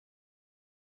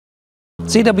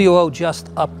ZWO just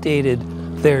updated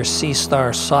their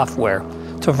Seestar software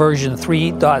to version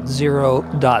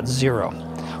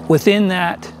 3.0.0. Within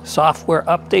that software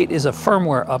update is a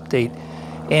firmware update,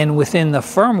 and within the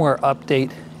firmware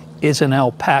update is an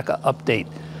Alpaca update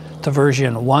to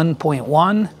version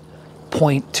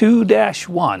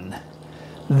 1.1.2-1.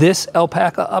 This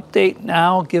Alpaca update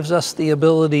now gives us the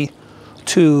ability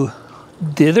to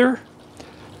dither,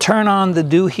 turn on the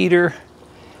dew heater,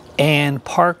 and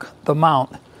park the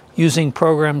mount using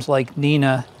programs like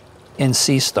NINA and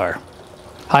Seestar.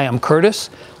 Hi, I'm Curtis,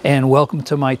 and welcome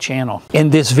to my channel. In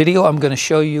this video, I'm going to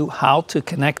show you how to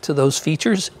connect to those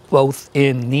features, both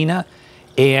in NINA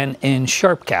and in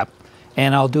Sharpcap.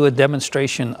 And I'll do a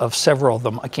demonstration of several of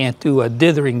them. I can't do a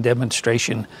dithering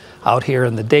demonstration out here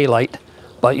in the daylight,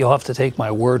 but you'll have to take my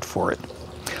word for it.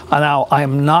 Now,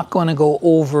 I'm not going to go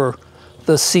over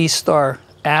the Seestar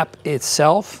app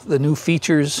itself, the new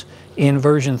features in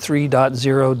version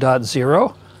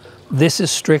 3.0.0. This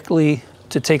is strictly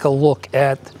to take a look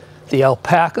at the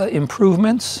Alpaca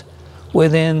improvements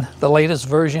within the latest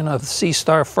version of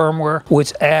Seestar firmware,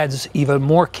 which adds even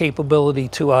more capability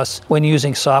to us when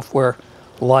using software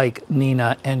like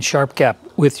NINA and Sharpcap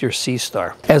with your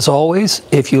Seestar. As always,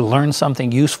 if you learned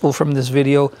something useful from this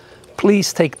video,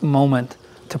 please take the moment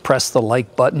to press the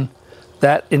like button.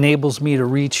 That enables me to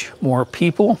reach more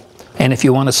people. And if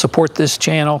you want to support this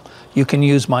channel, you can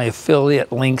use my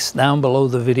affiliate links down below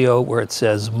the video where it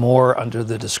says more under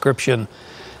the description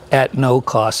at no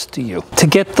cost to you. To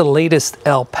get the latest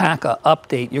Alpaca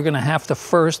update, you're going to have to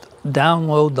first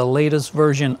download the latest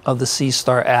version of the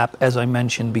Seestar app, as I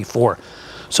mentioned before.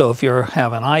 So if you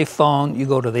have an iPhone, you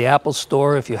go to the Apple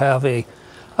Store. If you have a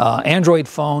Android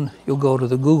phone, you'll go to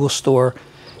the Google Store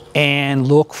and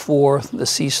look for the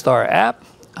Seestar app.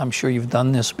 I'm sure you've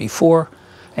done this before.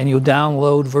 And you'll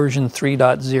download version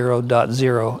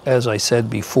 3.0.0, as I said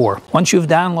before. Once you've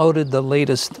downloaded the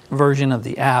latest version of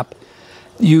the app,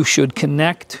 you should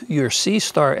connect your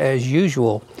Seestar as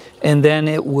usual, and then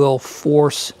it will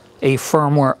force a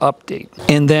firmware update.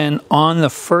 And then on the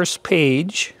first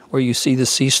page, where you see the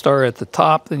Seestar at the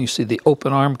top, then you see the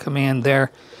open arm command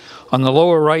there. On the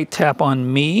lower right, tap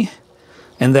on Me,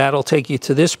 and that'll take you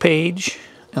to this page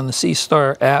on the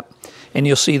Seestar app, and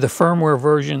you'll see the firmware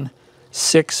version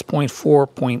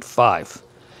 6.4.5.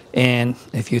 And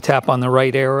if you tap on the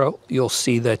right arrow, you'll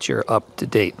see that you're up to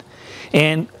date.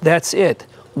 And that's it.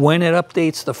 When it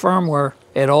updates the firmware,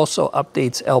 it also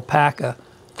updates Alpaca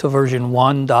to version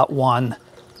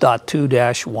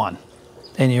 1.1.2-1.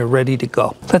 And you're ready to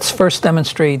go. Let's first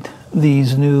demonstrate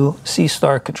these new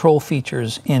Seestar control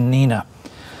features in NINA.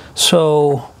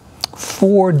 So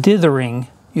for dithering,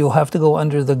 you'll have to go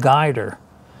under the guider.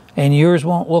 And yours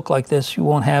won't look like this. You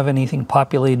won't have anything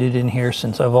populated in here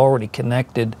since I've already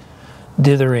connected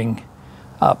dithering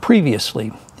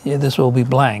previously. Yeah, this will be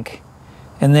blank.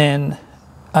 And then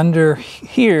under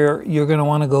here, you're going to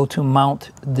want to go to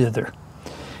Mount Dither.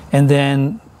 And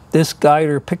then this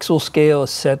guider pixel scale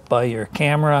is set by your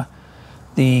camera.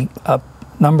 The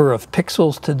number of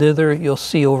pixels to dither, you'll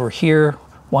see over here.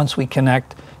 Once we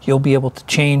connect, you'll be able to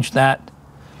change that.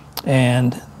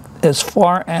 And as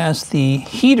far as the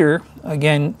heater,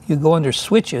 again, you go under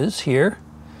switches here,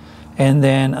 and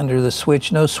then under the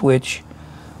switch, no switch,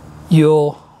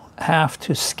 you'll have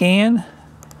to scan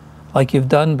like you've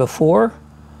done before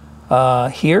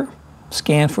here,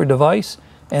 scan for device,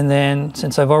 and then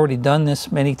since I've already done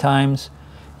this many times,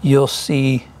 you'll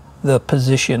see the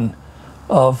position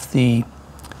of the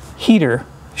heater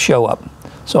show up.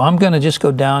 So I'm going to just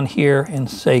go down here and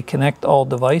say connect all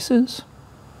devices.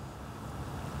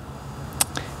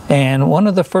 And one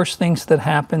of the first things that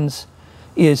happens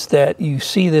is that you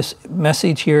see this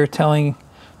message here telling,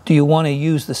 do you want to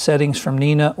use the settings from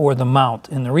NINA or the mount?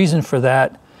 And the reason for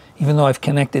that, even though I've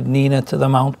connected NINA to the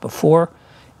mount before,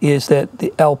 is that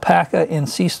the Alpaca in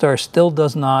Seestar still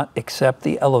does not accept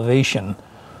the elevation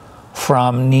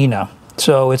from NINA.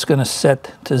 So it's going to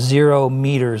set to 0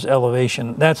 meters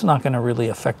elevation. That's not going to really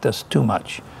affect us too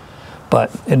much,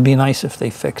 but it'd be nice if they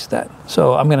fixed that.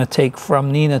 So I'm going to take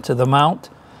from NINA to the mount.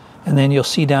 And then you'll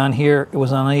see down here, it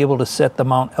was unable to set the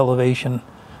mount elevation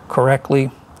correctly.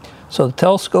 So the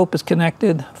telescope is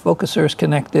connected, focuser is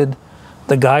connected,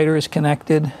 the guider is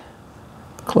connected.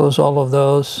 Close all of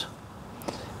those.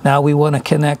 Now we want to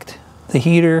connect the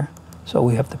heater, so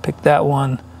we have to pick that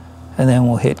one, and then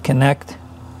we'll hit connect.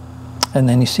 And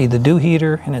then you see the dew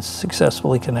heater, and it's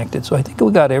successfully connected. So I think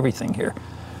we got everything here.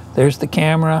 There's the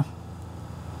camera,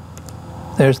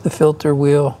 there's the filter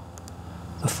wheel,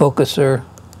 the focuser,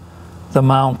 the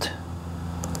mount,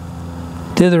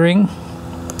 dithering,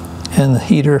 and the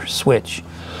heater switch.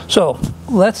 So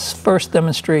let's first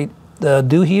demonstrate the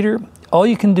dew heater. All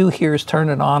you can do here is turn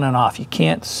it on and off. You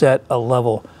can't set a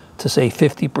level to say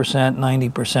 50%,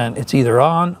 90%. It's either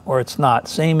on or it's not.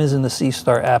 Same as in the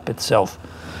Seestar app itself.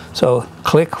 So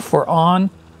click for on.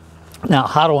 Now,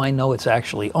 how do I know it's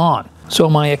actually on? So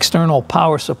my external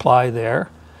power supply there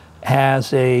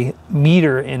has a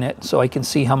meter in it, so I can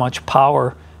see how much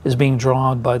power is being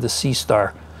drawn by the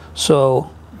Seestar.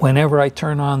 So whenever I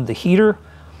turn on the heater,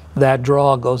 that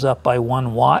draw goes up by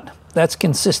 1 watt. That's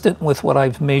consistent with what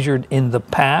I've measured in the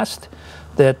past,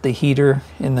 that the heater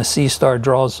in the Seestar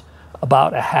draws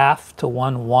about 1/2 to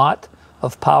 1 watt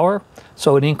of power.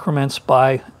 So it increments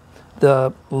by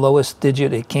the lowest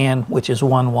digit it can, which is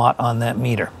 1 watt on that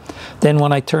meter. Then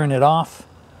when I turn it off,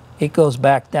 it goes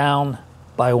back down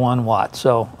by 1 watt.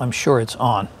 So I'm sure it's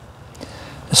on.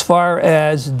 As far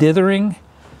as dithering,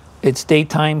 it's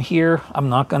daytime here. I'm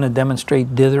not going to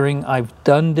demonstrate dithering. I've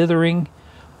done dithering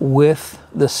with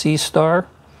the Seestar,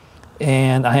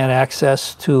 and I had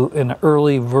access to an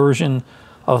early version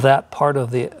of that part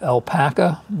of the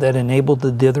Alpaca that enabled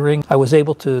the dithering. I was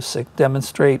able to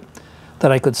demonstrate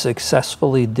that I could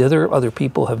successfully dither. Other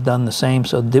people have done the same,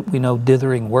 so we know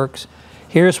dithering works.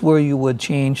 Here's where you would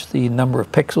change the number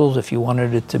of pixels. If you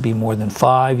wanted it to be more than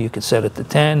 5, you could set it to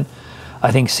 10.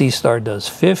 I think Seestar does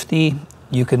 50.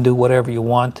 You can do whatever you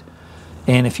want.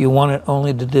 And if you want it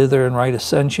only to dither and right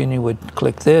ascension, you would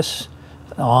click this,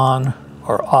 on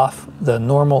or off. The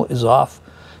normal is off.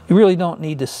 You really don't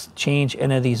need to change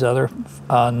any of these other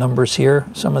numbers here.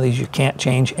 Some of these you can't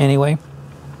change anyway.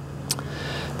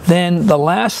 Then the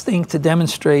last thing to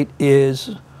demonstrate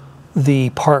is the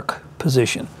park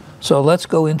position. So let's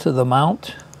go into the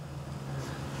mount,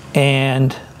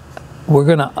 and we're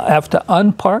going to have to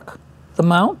unpark the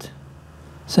mount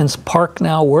since park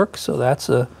now works. So that's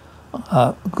a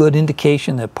good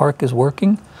indication that park is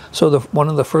working. So one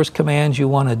of the first commands you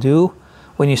want to do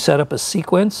when you set up a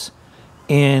sequence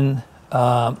in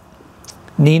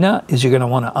NINA is you're going to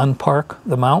want to unpark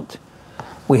the mount.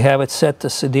 We have it set to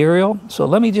sidereal. So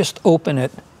let me just open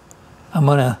it. I'm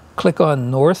going to click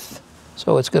on north.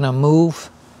 So it's going to move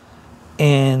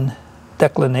in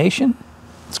declination.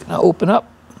 It's going to open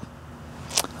up.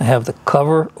 I have the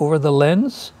cover over the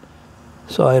lens,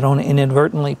 so I don't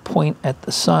inadvertently point at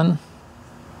the sun,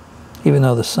 even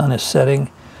though the sun is setting.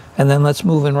 And then let's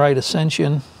move in right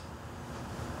ascension.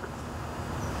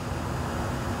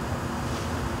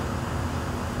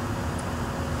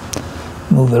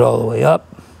 Move it all the way up.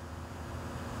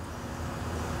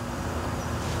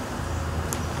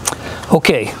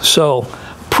 Okay, so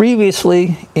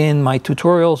previously in my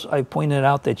tutorials, I pointed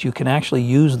out that you can actually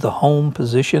use the home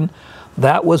position.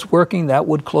 That was working, that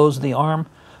would close the arm,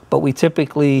 but we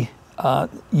typically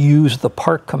use the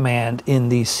park command in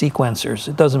these sequencers.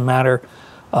 It doesn't matter,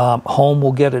 home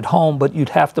will get it home, but you'd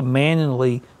have to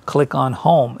manually click on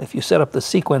home. If you set up the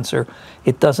sequencer,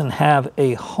 it doesn't have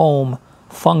a home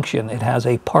function. It has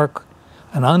a park,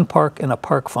 an unpark, and a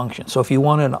park function. So if you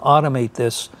wanted to automate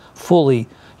this fully,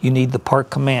 you need the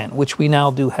park command, which we now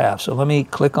do have. So let me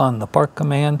click on the park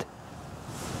command,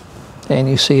 and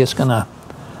you see it's going to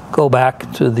go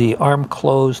back to the arm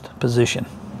closed position.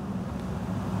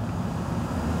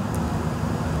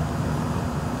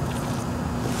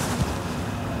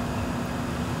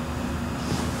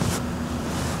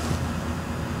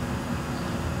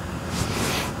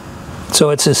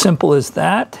 So it's as simple as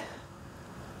that.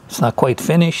 It's not quite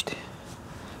finished.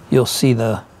 You'll see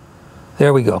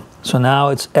there we go. So now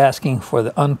it's asking for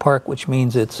the unpark, which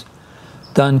means it's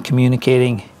done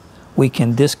communicating. We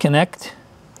can disconnect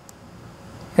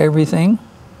everything.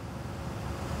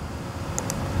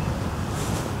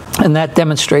 And that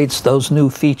demonstrates those new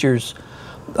features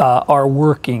are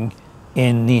working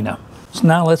in NINA. So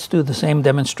now let's do the same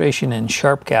demonstration in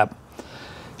Sharpcap.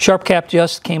 Sharpcap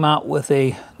just came out with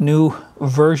a new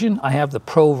version. I have the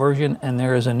Pro version, and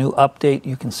there is a new update.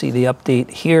 You can see the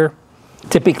update here.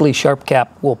 Typically, Sharpcap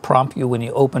will prompt you when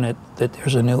you open it that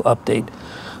there's a new update.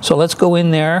 So let's go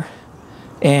in there,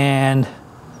 and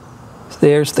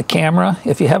there's the camera.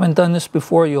 If you haven't done this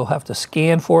before, you'll have to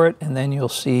scan for it, and then you'll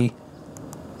see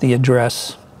the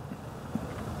address.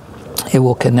 It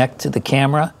will connect to the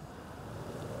camera,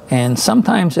 and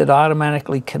sometimes it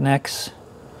automatically connects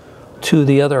to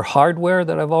the other hardware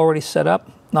that I've already set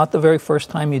up. Not the very first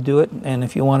time you do it, and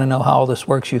if you want to know how all this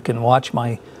works, you can watch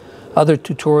my other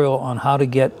tutorial on how to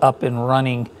get up and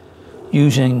running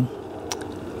using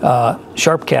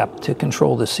Sharpcap to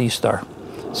control the Seestar.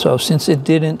 So since it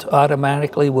didn't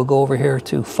automatically, we'll go over here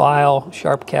to File,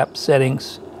 Sharpcap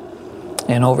Settings,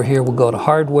 and over here we'll go to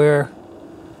Hardware.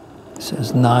 It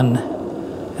says None,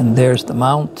 and there's the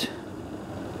mount.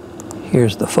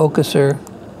 Here's the focuser.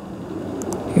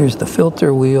 Here's the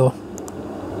filter wheel.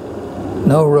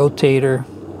 No rotator,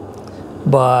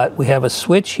 but we have a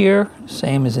switch here,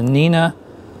 same as in NINA.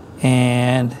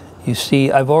 And you see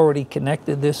I've already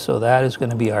connected this, so that is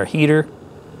going to be our heater.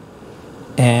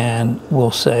 And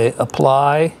we'll say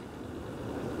apply.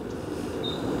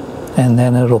 And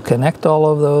then it'll connect all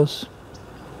of those.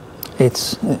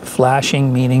 It's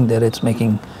flashing, meaning that it's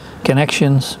making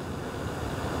connections.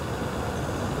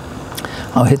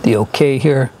 I'll hit the OK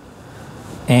here.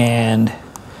 And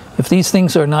if these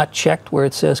things are not checked where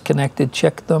it says connected,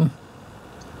 check them.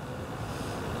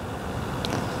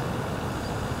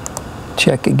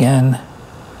 Check again.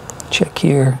 Check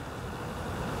here.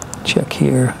 Check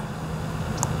here.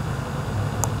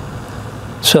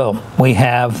 So we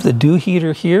have the dew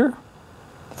heater here,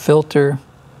 filter,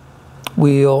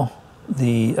 wheel,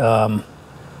 the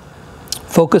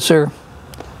focuser,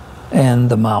 and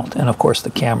the mount. And of course the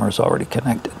camera is already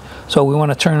connected. So we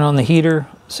want to turn on the heater.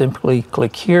 Simply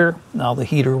click here. Now the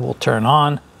heater will turn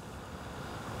on.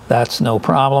 That's no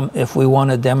problem. If we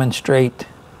want to demonstrate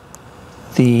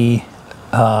the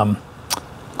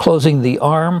closing the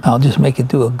arm, I'll just make it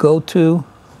do a go to.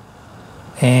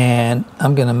 And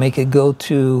I'm going to make it go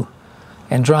to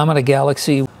Andromeda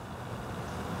Galaxy.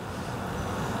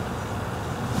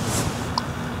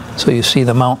 So you see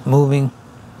the mount moving.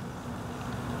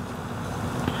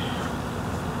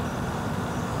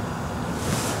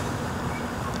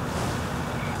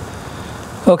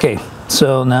 Okay,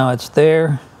 so now it's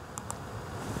there.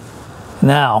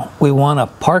 Now we want to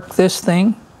park this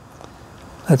thing.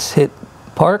 Let's hit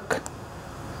park.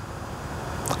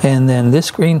 And then this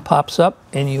screen pops up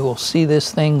and you will see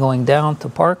this thing going down to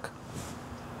park.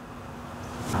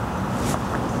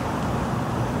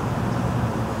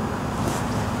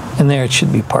 And there it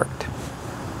should be parked.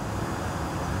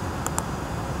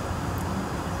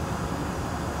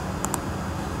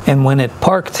 And when it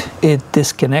parked, it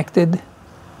disconnected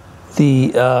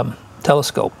the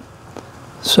telescope.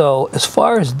 So as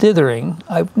far as dithering,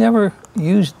 I've never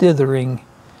used dithering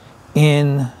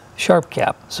in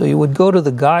Sharpcap. So you would go to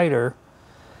the guider,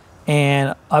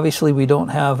 and obviously we don't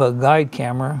have a guide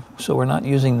camera, so we're not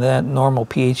using that normal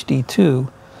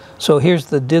PHD2. So here's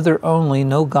the dither only,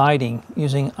 no guiding,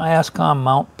 using IASCOM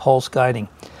mount pulse guiding.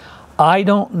 I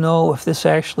don't know if this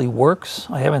actually works.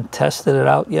 I haven't tested it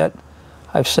out yet.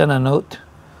 I've sent a note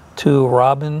to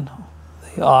Robin,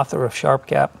 the author of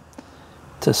Sharpcap,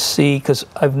 to see, because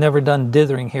I've never done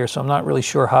dithering here, so I'm not really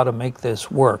sure how to make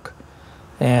this work.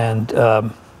 And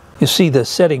you see the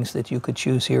settings that you could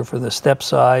choose here for the step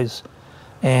size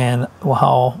and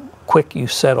how quick you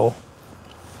settle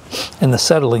and the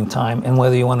settling time, and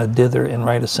whether you want to dither in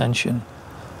right ascension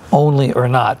only or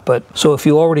not. But so if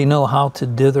you already know how to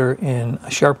dither in a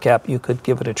Sharpcap, you could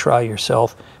give it a try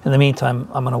yourself. In the meantime,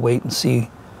 I'm going to wait and see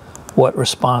what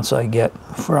response I get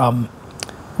from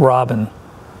Robin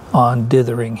on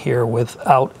dithering here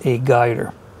without a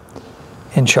guider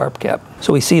in Sharpcap.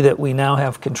 So we see that we now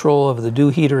have control of the dew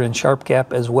heater in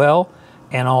Sharpcap as well,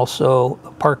 and also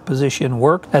park position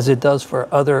work as it does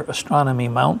for other astronomy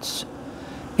mounts.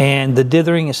 And the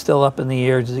dithering is still up in the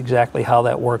air, just exactly how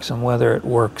that works and whether it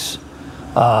works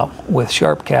with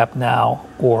Sharpcap now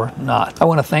or not. I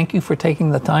want to thank you for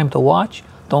taking the time to watch.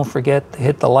 Don't forget to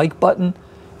hit the like button,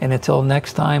 and until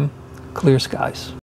next time, clear skies.